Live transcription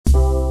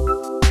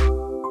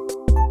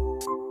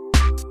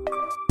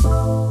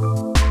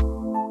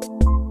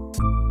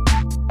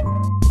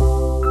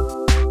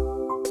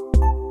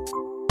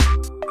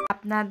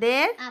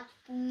আপনাদের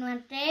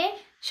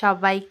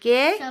সবাইকে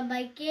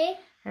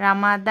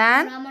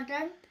রামাদান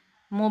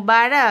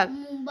মুবারক।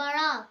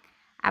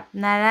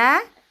 আপনারা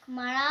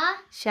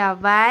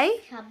সবাই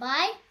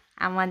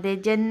আমাদের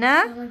জন্য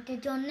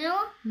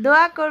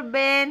দোয়া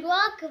করবেন।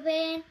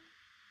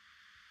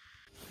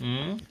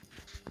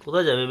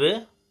 কোথায় যাবে বেবে?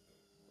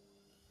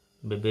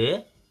 বেবে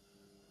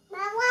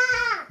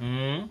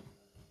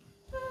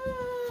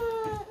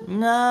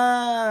না,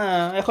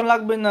 এখন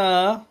লাগবে না,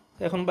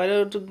 এখন বাইরে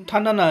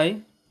ঠান্ডা নাই।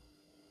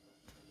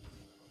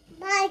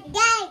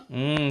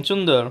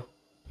 সুন্দর।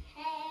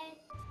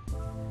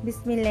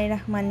 বিসমিল্লাহির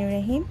রহমানির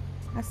রহিম।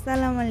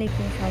 আসসালামু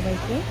আলাইকুম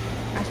সবাইকে।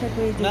 আশা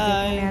করি যে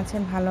যেখানে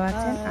আছেন ভালো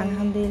আছেন।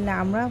 আলহামদুলিল্লাহ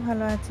আমরাও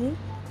ভালো আছি।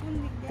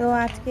 তো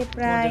আজকে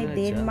প্রায়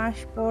 1.5 মাস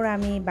পর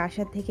আমি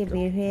বাসা থেকে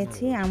বের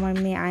হয়েছি আমার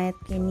মেয়ে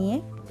আয়াতকে নিয়ে।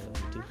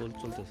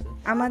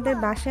 আমাদের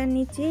বাসার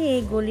নিচে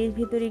এই গলির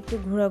ভিতরে একটু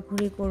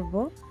ঘোরাঘুরি করব।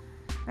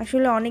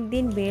 আসলে অনেক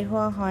দিন বের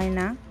হওয়া হয়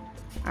না,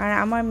 আর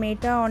আমার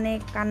মেয়েটা অনেক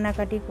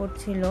কান্নাকাটি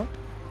করছিল,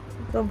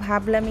 তো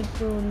ভাবলাম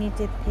একটু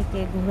নিচের থেকে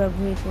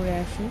ঘোরাঘুরি করে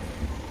আসি।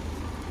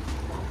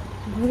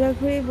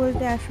 ঘোরাঘুরি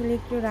বলতে আসলে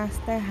একটু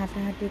রাস্তায়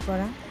হাঁটাহাঁটি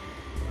করা।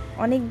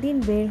 অনেক দিন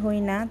বের হই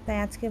না, তাই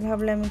আজকে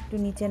ভাবলাম একটু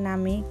নিচে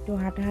নামে একটু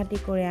হাঁটাহাঁটি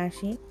করে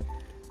আসি।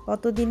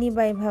 কতদিনই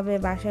বা এভাবে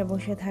বাসায়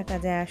বসে থাকা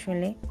যায়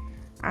আসলে।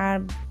 আর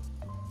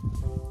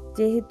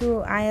যেহেতু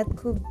আয়াত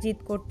খুব জিদ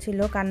করছিল,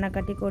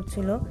 কান্নাকাটি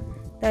করছিল,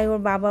 তাই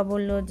ওর বাবা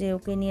বলল যে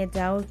ওকে নিয়ে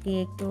যাও, কি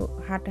একটু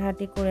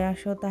হাঁটাহাঁটি করে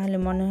আসো, তাহলে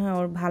মনে হয়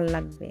ওর ভাল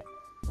লাগবে।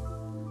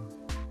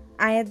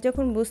 আয়াত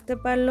যখন বুঝতে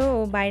পারলো ও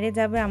বাইরে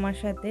যাবে আমার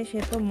সাথে, সে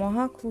তো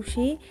মহা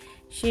খুশি।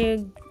 সে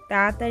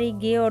তাড়াতাড়ি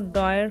গিয়ে ওর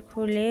ড্রয়ার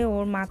খুলে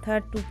ওর মাথার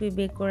টুপি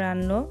বের করে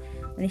আনলো।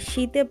 মানে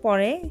শীতে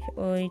পরে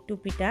ওই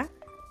টুপিটা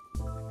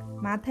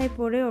মাথায়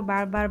পরে ও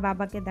বারবার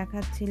বাবাকে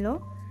দেখাচ্ছিল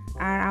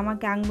আর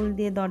আমাকে আঙ্গুল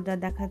দিয়ে দরজা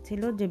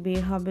দেখাচ্ছিল যে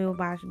বের হবে, ও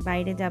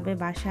বাইরে যাবে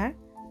বাসার।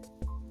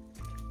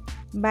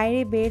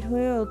 বাইরে বের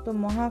হয়ে ও তো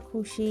মহা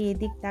খুশি,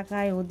 এদিক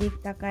তাকায় ওদিক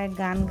তাকায়,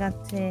 গান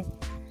গাচ্ছে,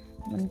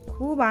 মানে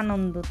খুব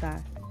আনন্দ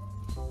তার।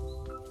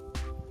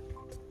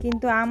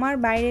 কিন্তু আমার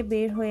বাইরে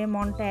বের হয়ে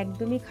মনটা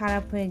একদমই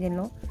খারাপ হয়ে গেল।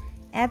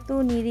 এত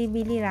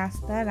নিরিবিলি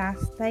রাস্তা,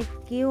 রাস্তায়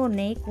কেউ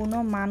নেই, কোনো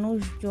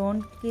মানুষজন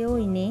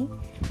কেউই নেই।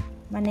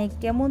 মানে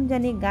কেমন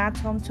জানি গা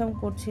ছমছম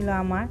করছিল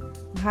আমার,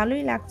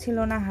 ভালোই লাগছিল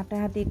না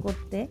হাঁটাহাঁটি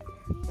করতে।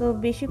 তো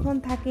বেশিক্ষণ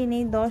থাকিনি,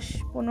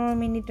 10-15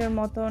 মিনিটের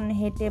মতন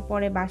হেঁটে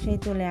পরে বাসায়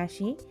চলে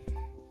আসি।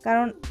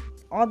 কারণ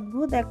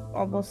অদ্ভুত এক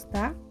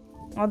অবস্থা,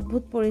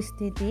 অদ্ভুত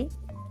পরিস্থিতি।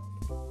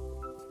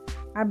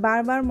 আর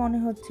বারবার মনে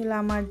হচ্ছিল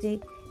আমার যে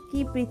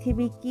কি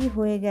পৃথিবী কি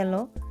হয়ে গেল।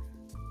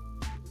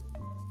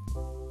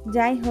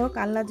 যাই হোক,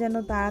 আল্লাহ যেন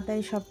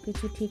তাড়াতাড়ি সব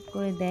কিছু ঠিক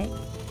করে দেয়,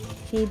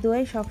 সেই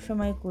দোয়াই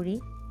সবসময় করি।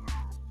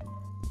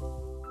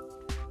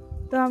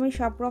 তো আমি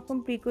সব রকম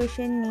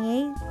প্রিকশন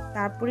নিয়েই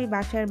তারপরেই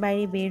বাসার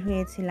বাইরে বের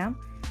হয়েছিলাম।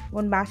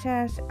 বোন বাসায়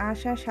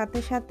আসার সাথে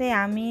সাথে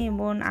আমি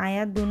বোন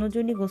আয়াত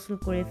দুজনই গোসল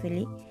করে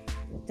ফেলি,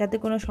 যাতে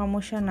কোনো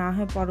সমস্যা না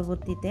হয়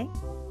পরবর্তীতে।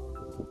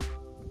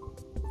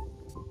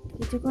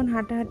 কিছুক্ষণ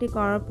হাঁটাহাঁটি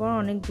করার পর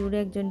অনেক দূরে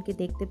একজনকে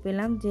দেখতে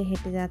পেলাম যে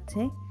হেঁটে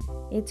যাচ্ছে,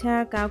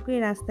 এছাড়া কাউকে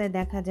রাস্তায়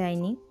দেখা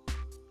যায়নি।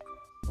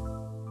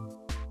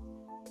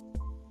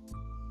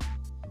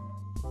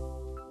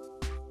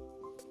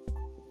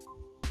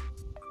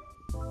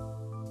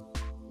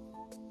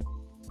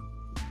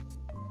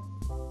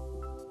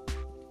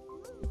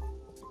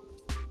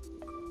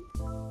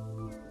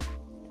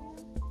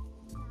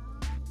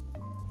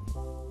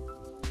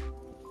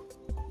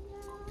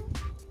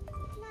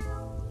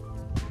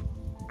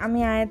 আমি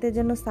আয়াতের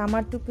জন্য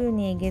সামার টুপিও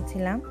নিয়ে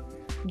গেছিলাম,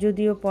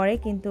 যদিও পরে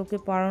কিন্তু ওকে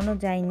পরানো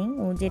যায়নি,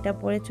 ও যেটা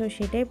পরেছে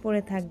সেটাই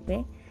পরে থাকবে।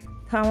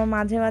 তো আমার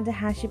মাঝে মাঝে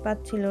হাসি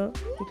পাচ্ছিল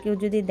যে কেউ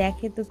যদি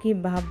দেখে তো কি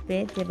ভাববে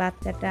যে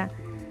বাচ্চাটা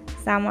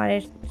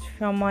সামারের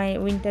সময়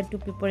উইন্টার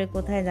টুপি পরে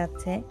কোথায়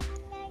যাচ্ছে।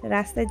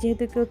 রাস্তায়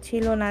যেহেতু কেউ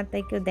ছিল না,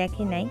 তাই কেউ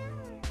দেখে নাই,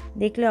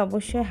 দেখলে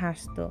অবশ্যই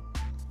হাসতো।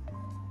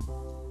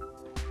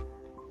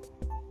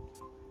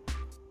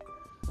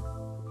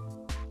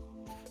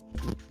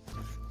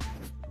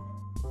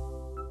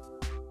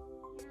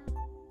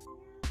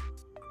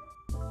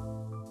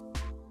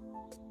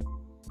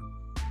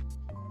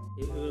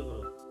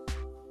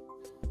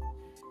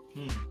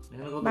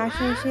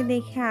 বাসায় এসে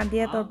দেখে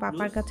আদিয়া তোর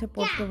পাপার কাছে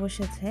পড়তে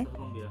বসেছে।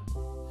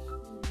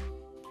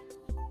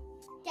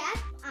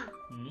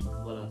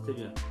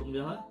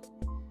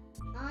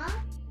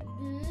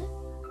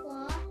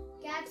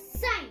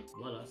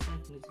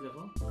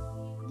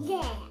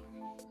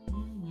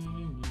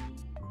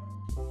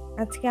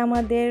 আজকে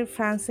আমাদের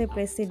ফ্রান্সের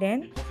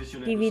প্রেসিডেন্ট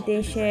টিভিতে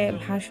এসে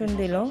ভাষণ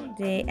দিল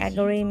যে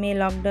 11ই মে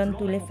লকডাউন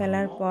তুলে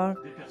ফেলার পর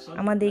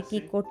আমাদের কি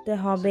করতে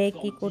হবে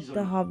কি করতে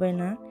হবে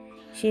না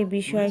সে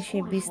বিষয়ে সে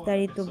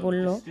বিস্তারিত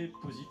বলল।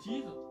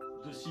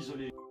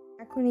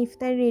 এখন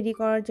ইফতারি রেডি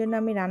করার জন্য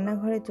আমি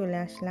রান্নাঘরে চলে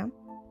আসলাম।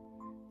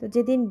 তো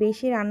যেদিন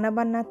বেশি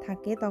রান্নাবান্না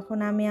থাকে তখন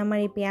আমি আমার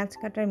এই পেঁয়াজ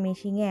কাটার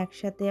মেশিনে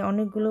একসাথে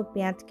অনেকগুলো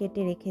পেঁয়াজ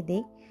কেটে রেখে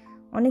দিই,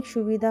 অনেক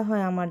সুবিধা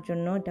হয় আমার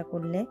জন্য এটা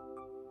করলে।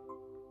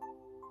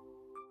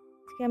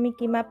 আজকে আমি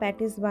কিমা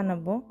প্যাটিস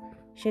বানাবো।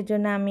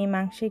 সেজন্য আমি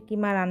মাংসের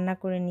কিমা রান্না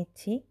করে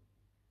নিচ্ছি।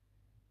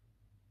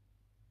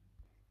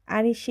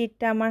 আর এই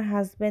শীটটা আমার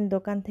হাজব্যান্ড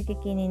দোকান থেকে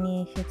কিনে নিয়ে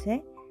এসেছে।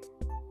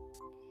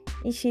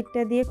 এই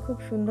শীটটা দিয়ে খুব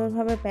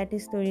সুন্দরভাবে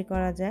প্যাটিস তৈরি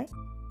করা যায়।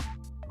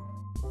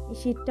 এই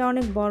শীটটা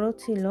অনেক বড়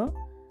ছিল,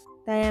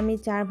 তাই আমি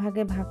 4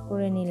 ভাগে ভাগ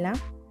করে নিলাম।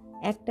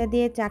 একটা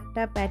দিয়ে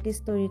 4টা প্যাটিস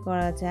তৈরি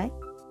করা যায়।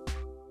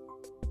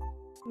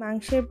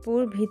 মাংসের পুর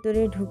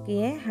ভিতরে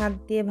ঢুকিয়ে হাত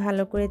দিয়ে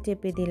ভালো করে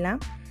চেপে দিলাম।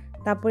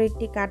 তারপর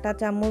একটি কাঁটা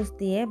চামচ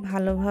দিয়ে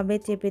ভালোভাবে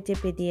চেপে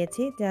চেপে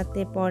দিয়েছি,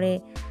 যাতে পরে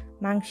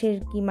মাংসের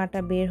কিমাটা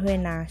বের হয়ে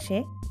না আসে।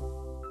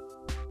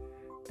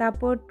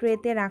 তারপর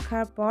ট্রেতে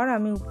রাখার পর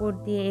আমি উপর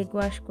দিয়ে এগ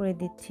ওয়াশ করে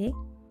দিচ্ছি।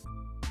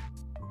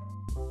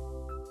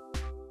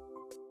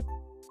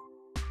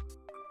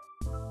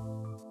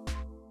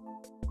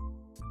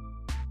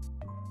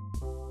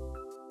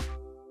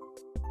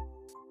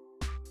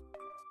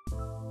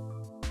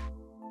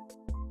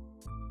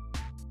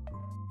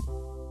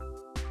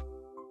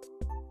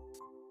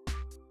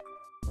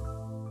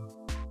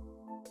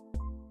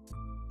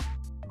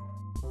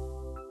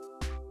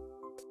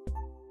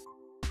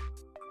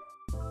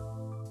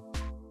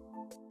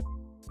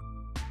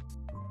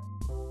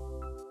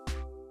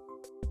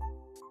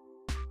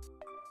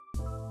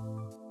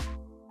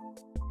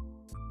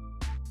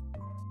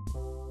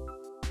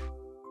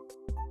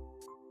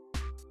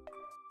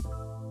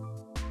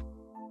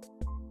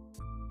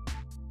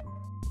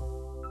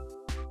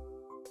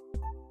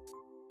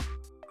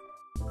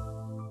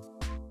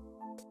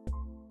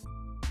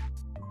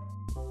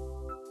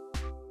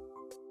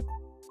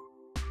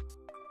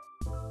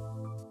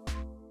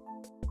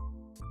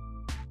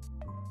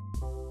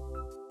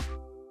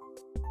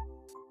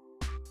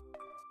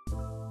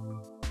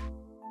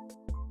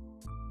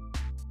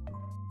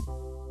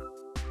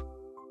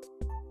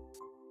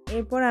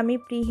 এরপর আমি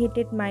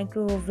প্রিহিটেড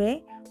মাইক্রোওয়েভে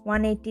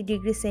 180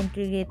 ডিগ্রি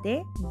সেন্টিগ্রেডে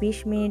 20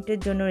 মিনিটের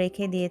জন্য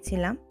রেখে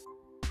দিয়েছিলাম।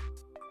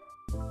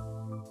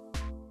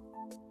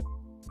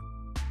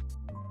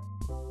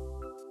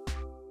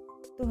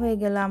 তো হয়ে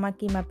গেল আমার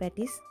কিমা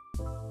প্যাটিস।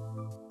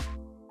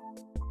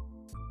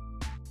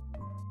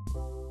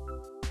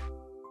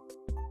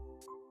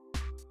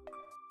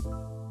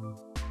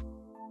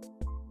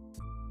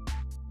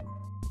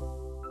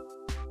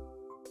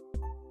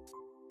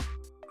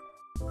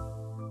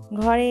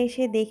 ঘরে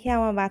এসে দেখে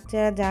আমার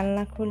বাচ্চারা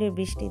জানলা খুলে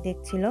বৃষ্টি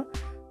দেখছিল।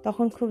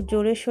 তখন খুব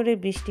জোরে সোরে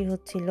বৃষ্টি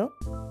হচ্ছিল।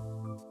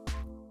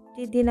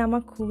 বৃষ্টির দিন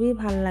আমার খুবই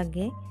ভাল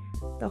লাগে।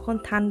 তখন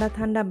ঠান্ডা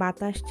ঠান্ডা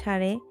বাতাস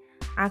ছাড়ে,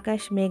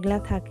 আকাশ মেঘলা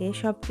থাকে,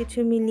 সব কিছু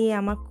মিলিয়ে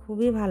আমার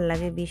খুবই ভাল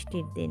লাগে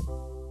বৃষ্টির দিন।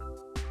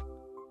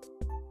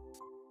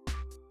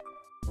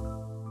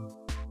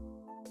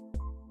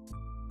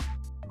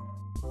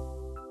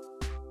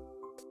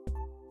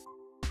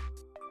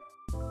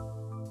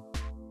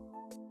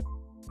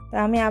 তো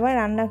আমি আবার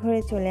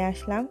রান্নাঘরে চলে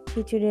আসলাম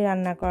খিচুড়ি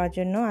রান্না করার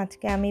জন্য।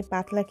 আজকে আমি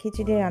পাতলা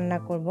খিচুড়ি রান্না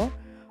করব।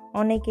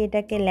 অনেকে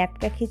এটাকে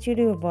ল্যাটকা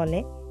খিচুড়িও বলে।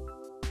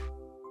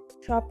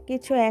 সব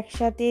কিছু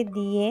একসাথে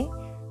দিয়ে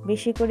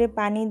বেশি করে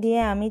পানি দিয়ে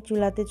আমি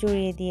চুলাতে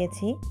চড়িয়ে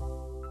দিয়েছি।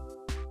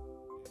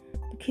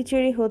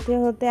 খিচুড়ি হতে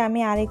হতে আমি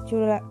আরেক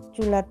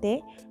চুলাতে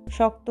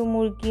শক্ত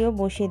মুরগিও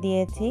বসিয়ে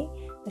দিয়েছি।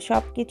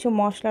 সব কিছু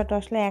মশলা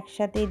টশলা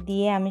একসাথে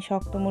দিয়ে আমি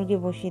শক্ত মুরগি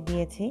বসিয়ে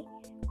দিয়েছি।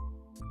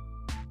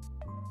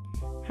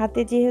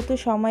 হাতে যেহেতু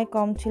সময়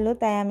কম ছিল,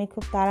 তাই আমি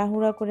খুব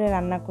তাড়াহুড়া করে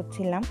রান্না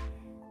করছিলাম।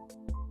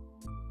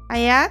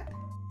 আয়াত,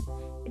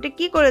 এটা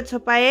কি করেছো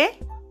পায়ে?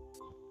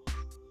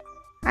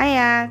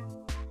 আয়াত,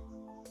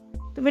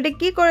 তুমি এটা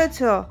কি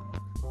করেছো?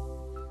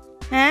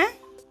 হ্যাঁ,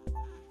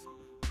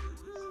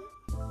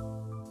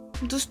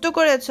 দুষ্ট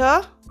করেছো?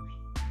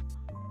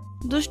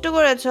 দুষ্ট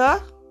করেছো?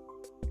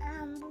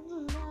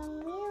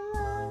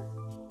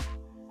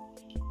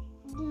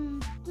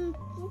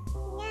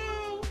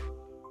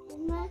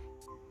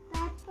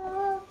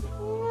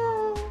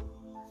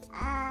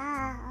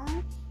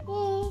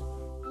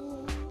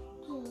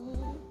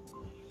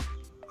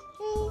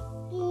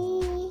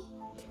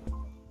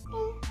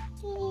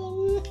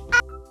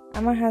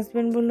 আমার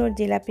হাজব্যান্ড বললো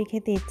জিলাপি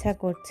খেতে ইচ্ছা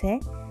করছে।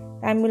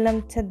 আমি বললাম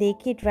আচ্ছা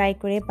দেখি ট্রাই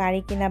করে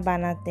পারি কিনা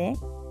বানাতে।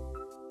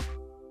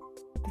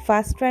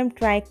 ফার্স্ট টাইম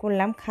ট্রাই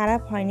করলাম,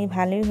 খারাপ হয়নি,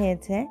 ভালোই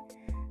হয়েছে।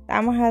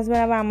 আমার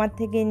হাজব্যান্ড আবার আমার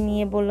থেকে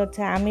নিয়ে বললো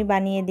আচ্ছা আমি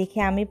বানিয়ে দেখি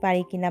আমি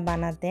পারি কিনা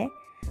বানাতে।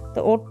 তো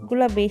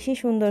ওটগুলো বেশি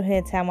সুন্দর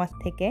হয়েছে আমার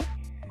থেকে।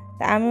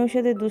 তা আমি ওর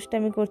সাথে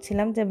দুষ্টামি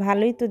করছিলাম যে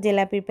ভালোই তো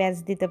জিলাপির প্যাচ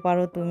দিতে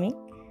পারো তুমি।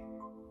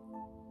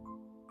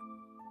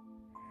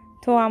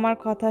 তো আমার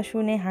কথা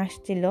শুনে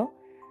হাসছিল।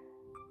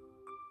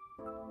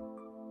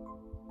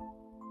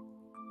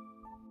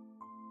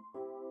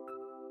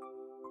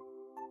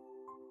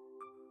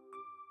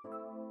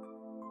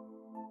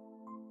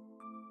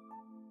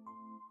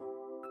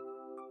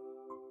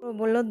 ও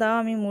বললো দাও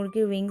আমি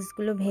মুরগির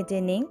উইংসগুলো ভেজে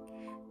নিই,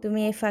 তুমি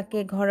এ ফাঁকে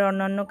ঘরে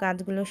অন্যান্য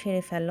কাজগুলো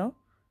সেরে ফেলো।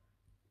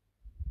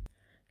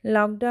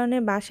 লকডাউনে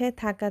বাসায়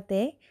থাকাতে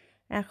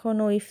এখন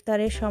ও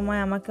ইফতারের সময়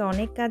আমাকে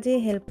অনেক কাজেই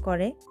হেল্প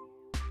করে।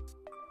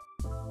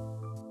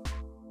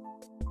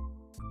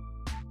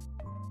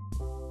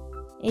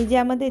 এই যে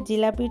আমাদের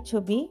জিলাপির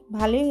ছবি,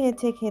 ভালোই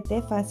হয়েছে খেতে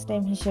ফার্স্ট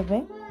টাইম হিসেবে।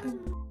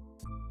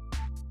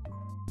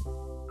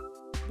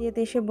 আদিয়াত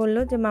এসে বলল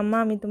যে মাম্মা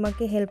আমি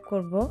তোমাকে হেল্প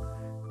করব।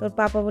 তোর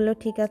পাপা বলল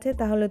ঠিক আছে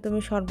তাহলে তুমি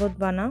শরবত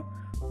বানাও।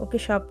 ওকে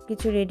সব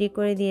কিছু রেডি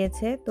করে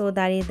দিয়েছে, তো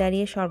দাঁড়িয়ে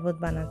দাঁড়িয়ে শরবত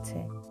বানাচ্ছে।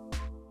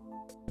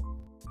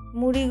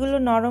 মুড়িগুলো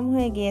নরম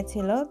হয়ে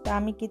গিয়েছিল, তো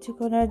আমি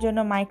কিছুক্ষণের জন্য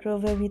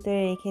মাইক্রোওয়েভের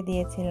ভিতরে রেখে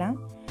দিয়েছিলাম।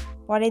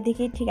 পরে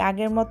দেখি ঠিক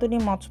আগের মতনই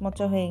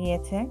মচমচা হয়ে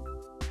গিয়েছে।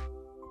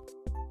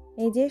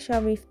 এই যে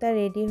সব ইফতার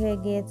রেডি হয়ে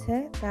গিয়েছে,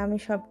 তা আমি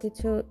সব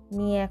কিছু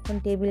নিয়ে এখন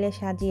টেবিলে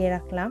সাজিয়ে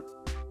রাখলাম।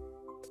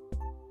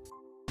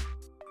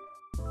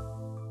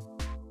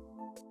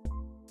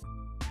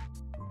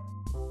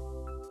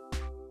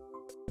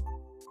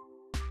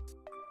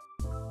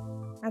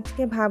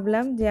 আজকে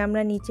ভাবলাম যে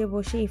আমরা নিচে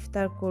বসে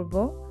ইফতার করব।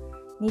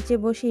 নিচে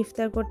বসে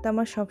ইফতার করতে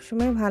আমার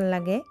সবসময় ভাল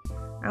লাগে।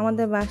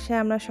 আমাদের বাসায়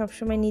আমরা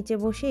সবসময় নিচে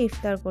বসে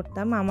ইফতার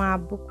করতাম। আমার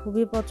আব্বু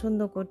খুবই পছন্দ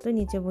করতো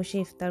নিচে বসে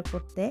ইফতার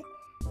করতে।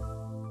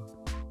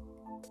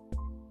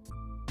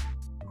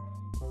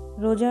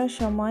 রোজার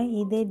সময়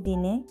ঈদের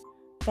দিনে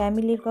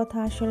ফ্যামিলির কথা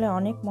আসলে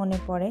অনেক মনে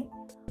পড়ে।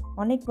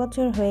 অনেক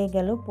বছর হয়ে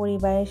গেল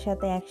পরিবারের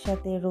সাথে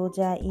একসাথে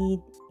রোজা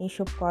ঈদ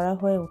এসব করা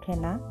হয়ে ওঠে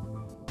না,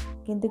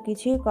 কিন্তু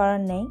কিছুই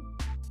করার নেই।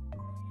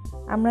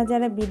 আমরা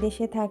যারা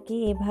বিদেশে থাকি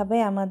এভাবে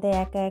আমাদের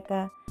একা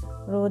একা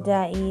রোজা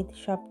ঈদ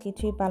সব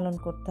কিছুই পালন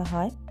করতে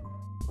হয়।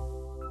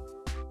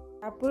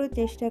 তারপরে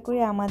চেষ্টা করি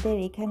আমাদের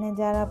এখানে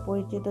যারা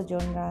পরিচিত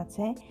জনরা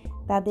আছে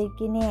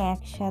তাদেরকে নিয়ে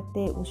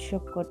একসাথে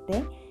উৎসব করতে,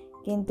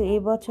 কিন্তু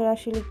এবছর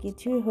আসলে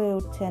কিছুই হয়ে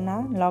উঠছে না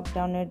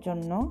লকডাউনের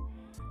জন্য।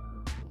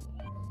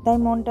 তাই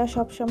মনটা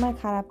সবসময়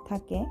খারাপ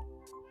থাকে,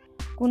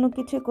 কোনো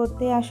কিছু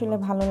করতে আসলে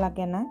ভালো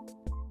লাগে না,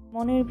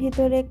 মনের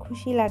ভিতরে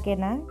খুশি লাগে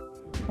না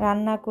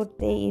রান্না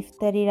করতে,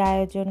 ইফতারির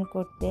আয়োজন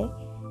করতে।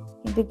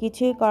 কিন্তু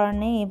কিছুই করার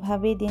নেই,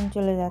 এভাবেই দিন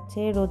চলে যাচ্ছে,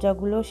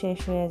 রোজাগুলো শেষ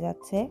হয়ে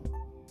যাচ্ছে।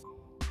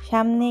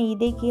 সামনে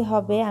ঈদে কি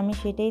হবে আমি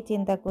সেটাই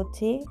চিন্তা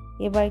করছি।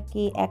 এবার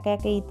কি একা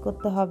একা ঈদ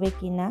করতে হবে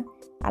কি না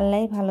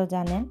আল্লাহই ভালো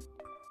জানেন।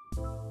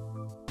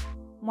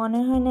 মনে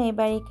হয় না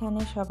এবার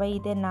এখানে সবাই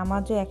ঈদের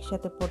নামাজও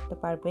একসাথে পড়তে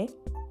পারবে।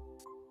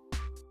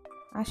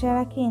 আশা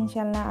রাখি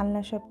ইনশাল্লাহ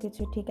আল্লাহ সব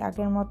কিছু ঠিক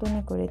আগের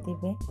মতনই করে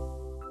দিবে।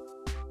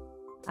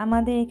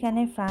 আমাদের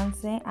এখানে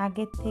ফ্রান্সে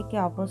আগের থেকে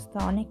অবস্থা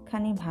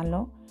অনেকখানি ভালো।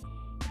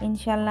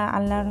 ইনশাল্লাহ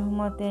আল্লাহর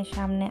রহমতে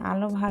সামনে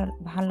আলো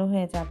ভালো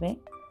হয়ে যাবে।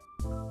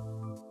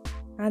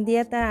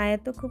 আদিয়া তার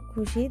আয়াত খুব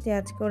খুশি যে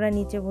আজকে ওরা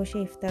নিচে বসে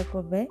ইফতার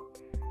করবে।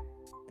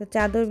 তো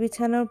চাদর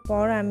বিছানোর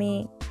পর আমি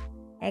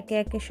একে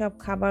একে সব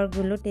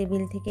খাবারগুলো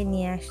টেবিল থেকে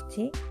নিয়ে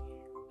আসছি।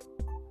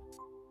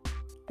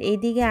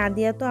 এইদিকে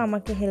আদিয়া তো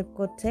আমাকে হেল্প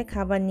করছে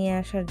খাবার নিয়ে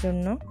আসার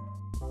জন্য।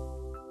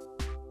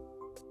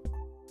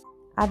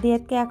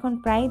 আদিয়াতকে এখন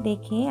প্রায়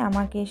দেখি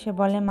আমাকে এসে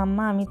বলে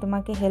মাম্মা আমি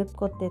তোমাকে হেল্প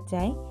করতে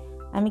চাই,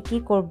 আমি কি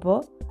করব?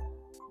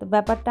 তো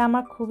ব্যাপারটা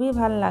আমার খুবই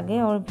ভালো লাগে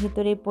ওর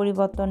ভিতরে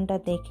পরিবর্তনটা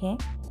দেখে।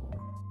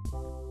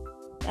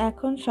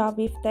 এখন সব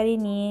ইফতারি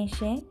নিয়ে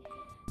এসে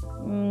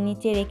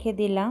নিচে রেখে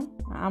দিলাম,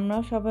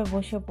 আমরাও সবাই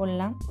বসে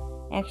পড়লাম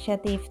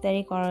একসাথে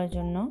ইফতারি করার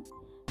জন্য।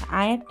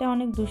 আয়াতটা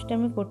অনেক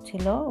দুষ্টামি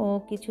করছিল, ও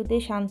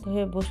কিছুতেই শান্ত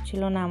হয়ে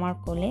বসছিল না আমার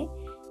কোলে,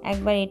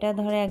 একবার এটা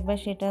ধরে একবার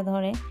সেটা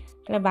ধরে।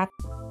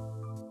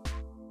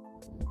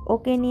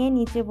 ওকে নিয়ে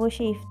নিচে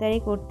বসে ইফতারি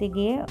করতে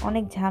গিয়ে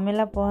অনেক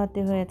ঝামেলা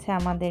পোহাতে হয়েছে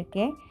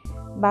আমাদেরকে।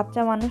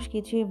 বাচ্চা মানুষ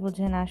কিছুই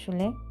বুঝে না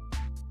আসলে।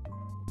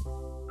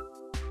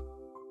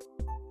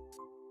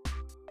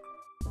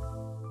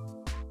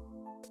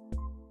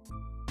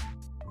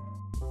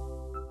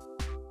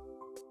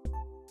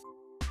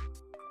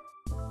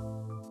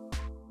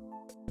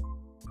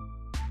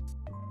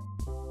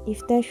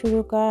 ইফতার শুরু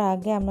করার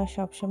আগে আমরা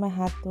সবসময়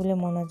হাত তুলে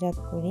মোনাজাত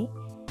করি।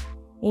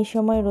 এই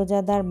সময়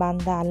রোজাদার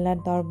বান্দা আল্লাহর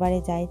দরবারে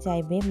যাই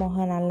চাইবে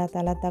মহান আল্লাহ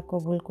তাআলা তা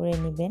কবুল করে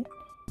নেবেন।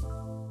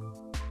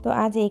 তো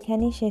আজ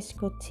এখানেই শেষ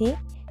করছি।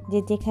 যে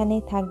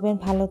যেখানেই থাকবেন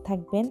ভালো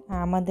থাকবেন আর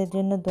আমাদের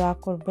জন্য দোয়া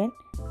করবেন।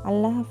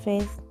 আল্লাহ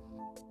হাফেজ।